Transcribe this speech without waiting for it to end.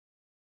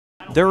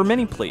There are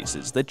many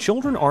places that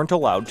children aren't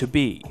allowed to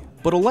be,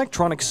 but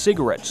electronic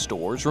cigarette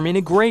stores remain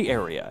a gray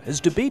area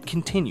as debate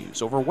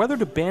continues over whether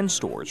to ban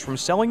stores from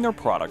selling their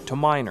product to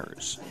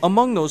minors.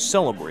 Among those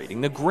celebrating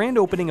the grand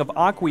opening of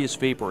Aqueous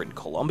Vapor in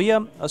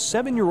Columbia, a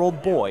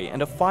 7-year-old boy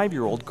and a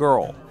 5-year-old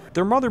girl.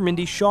 Their mother,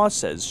 Mindy Shaw,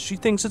 says she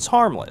thinks it's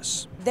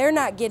harmless. They're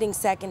not getting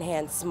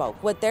secondhand smoke.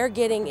 What they're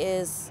getting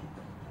is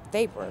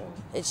vapor.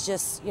 It's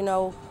just,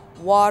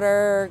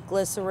 water,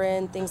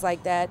 glycerin, things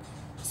like that.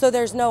 So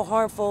there's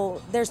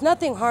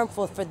nothing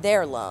harmful for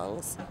their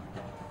lungs.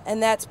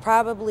 And that's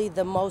probably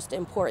the most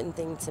important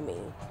thing to me.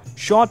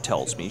 Shaw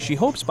tells me she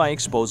hopes by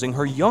exposing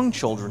her young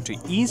children to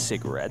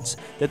e-cigarettes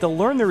that they'll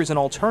learn there is an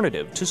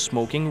alternative to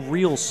smoking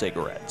real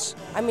cigarettes.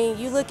 I mean,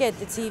 you look at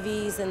the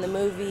TVs and the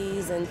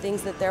movies and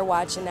things that they're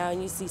watching now,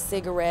 and you see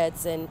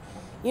cigarettes and,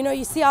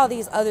 you see all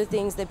these other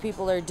things that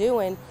people are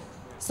doing.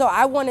 So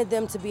I wanted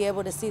them to be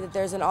able to see that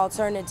there's an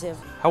alternative.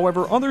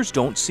 However, others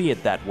don't see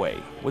it that way.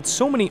 With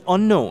so many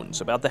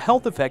unknowns about the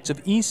health effects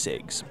of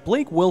e-cigs,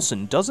 Blake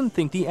Wilson doesn't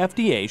think the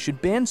FDA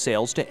should ban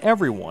sales to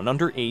everyone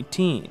under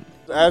 18.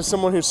 As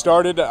someone who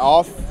started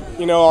off,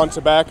 on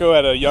tobacco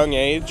at a young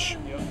age,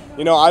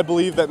 I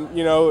believe that,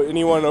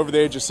 anyone over the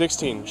age of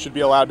 16 should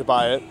be allowed to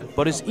buy it.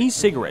 But as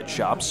e-cigarette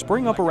shops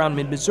spring up around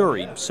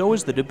mid-Missouri, so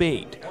is the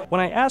debate.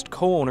 When I asked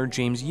co-owner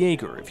James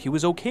Yeager if he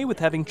was okay with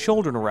having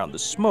children around the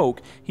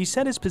smoke, he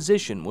said his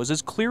position was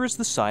as clear as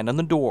the sign on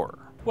the door.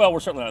 Well,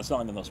 we're certainly not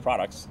selling them those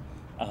products.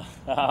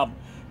 I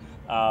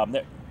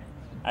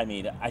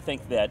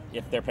think that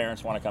if their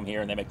parents want to come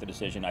here and they make the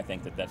decision, I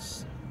think that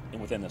that's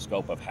within the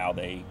scope of how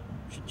they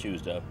should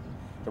choose to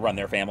run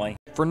their family.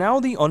 For now,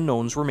 the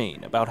unknowns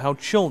remain about how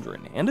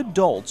children and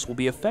adults will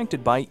be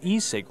affected by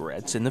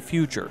e-cigarettes in the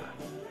future.